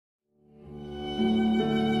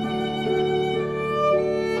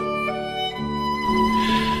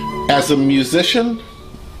As a musician,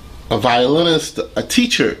 a violinist, a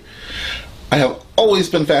teacher, I have always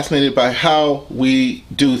been fascinated by how we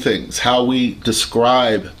do things, how we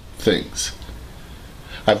describe things.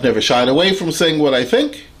 I've never shied away from saying what I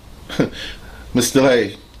think. Miss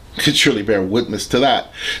DeLay could surely bear witness to that.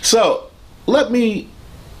 So, let me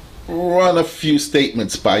run a few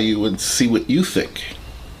statements by you and see what you think.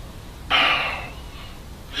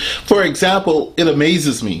 For example, it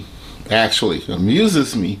amuses me,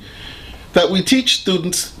 that we teach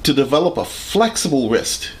students to develop a flexible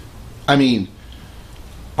wrist. I mean,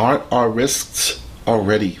 aren't our wrists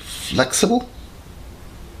already flexible?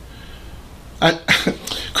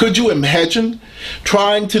 Could you imagine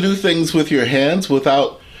trying to do things with your hands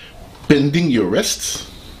without bending your wrists?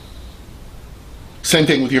 Same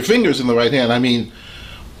thing with your fingers in the right hand. I mean,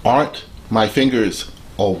 aren't my fingers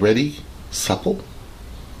already supple?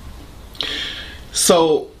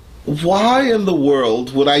 So, why in the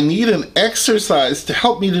world would I need an exercise to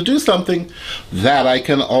help me to do something that I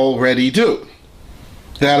can already do,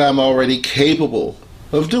 that I'm already capable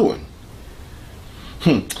of doing?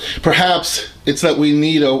 Perhaps it's that we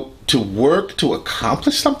need to work to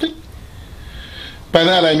accomplish something? By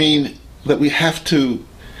that I mean that we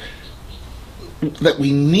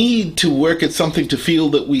need to work at something to feel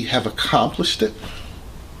that we have accomplished it?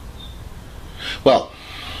 Well,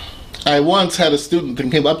 I once had a student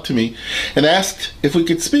that came up to me and asked if we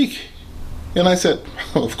could speak. And I said,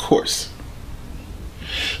 oh, of course.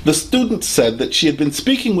 The student said that she had been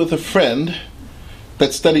speaking with a friend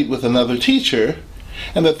that studied with another teacher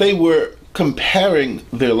and that they were comparing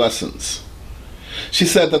their lessons. She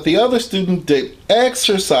said that the other student did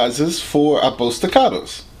exercises for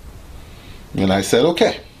appostaccatos. And I said,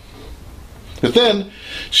 okay. But then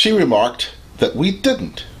she remarked that we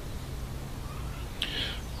didn't.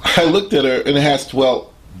 I looked at her and asked,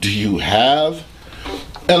 well, do you have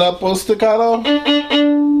an appostaccato?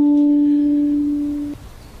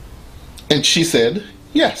 And she said,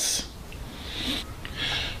 yes.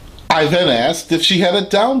 I then asked if she had a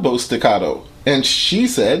down bow staccato, and she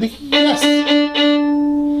said, yes.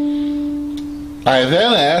 I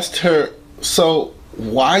then asked her, so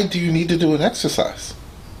why do you need to do an exercise?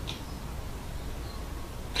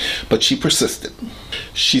 But she persisted.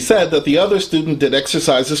 She said that the other student did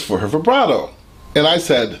exercises for her vibrato. And I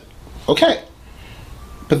said, okay.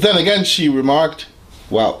 But then again she remarked,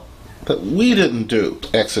 well, that we didn't do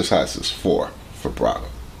exercises for vibrato.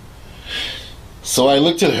 So I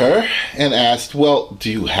looked at her and asked, well, do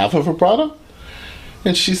you have a vibrato?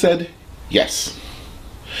 And she said, yes.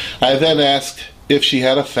 I then asked if she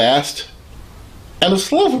had a fast and a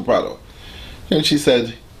slow vibrato. And she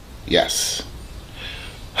said, yes.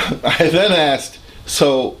 I then asked,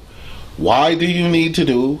 so why do you need to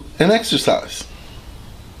do an exercise?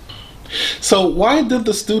 So why did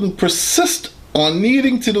the student persist on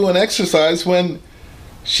needing to do an exercise when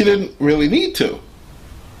she didn't really need to?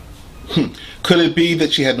 Could it be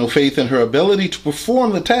that she had no faith in her ability to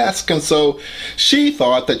perform the task, and so she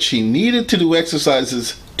thought that she needed to do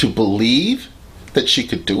exercises to believe that she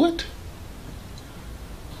could do it?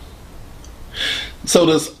 So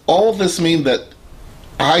does all this mean that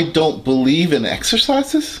I don't believe in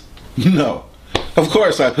exercises? No. Of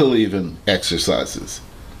course I believe in exercises.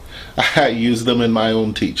 I use them in my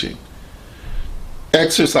own teaching.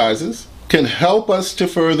 Exercises can help us to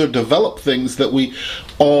further develop things that we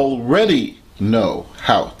already know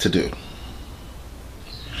how to do.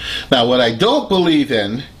 Now, what I don't believe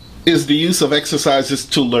in is the use of exercises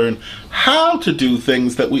to learn how to do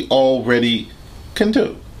things that we already can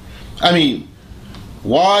do. I mean,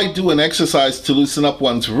 why do an exercise to loosen up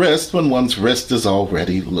one's wrist when one's wrist is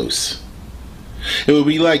already loose? It would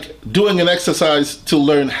be like doing an exercise to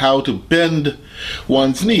learn how to bend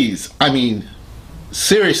one's knees. I mean,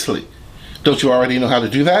 seriously, don't you already know how to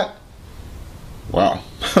do that? Wow.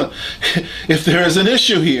 If there is an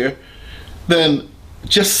issue here, then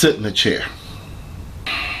just sit in a chair.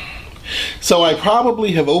 So I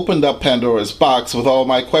probably have opened up Pandora's box with all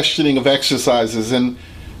my questioning of exercises, and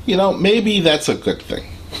maybe that's a good thing.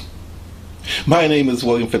 My name is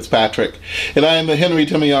William Fitzpatrick, and I am the Henry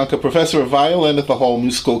Timianka Professor of Violin at the Hall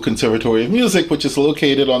Musical Conservatory of Music, which is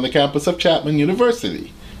located on the campus of Chapman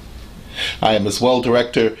University. I am as well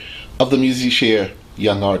Director of the MusiShare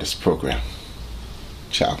Young Artist Program.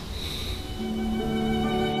 Ciao.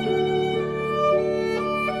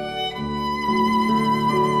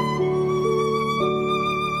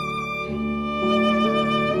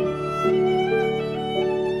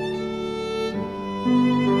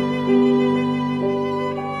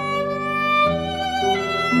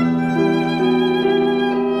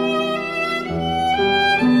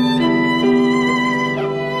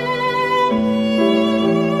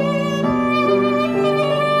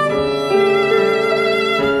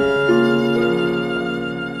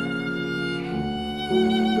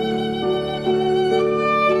 you.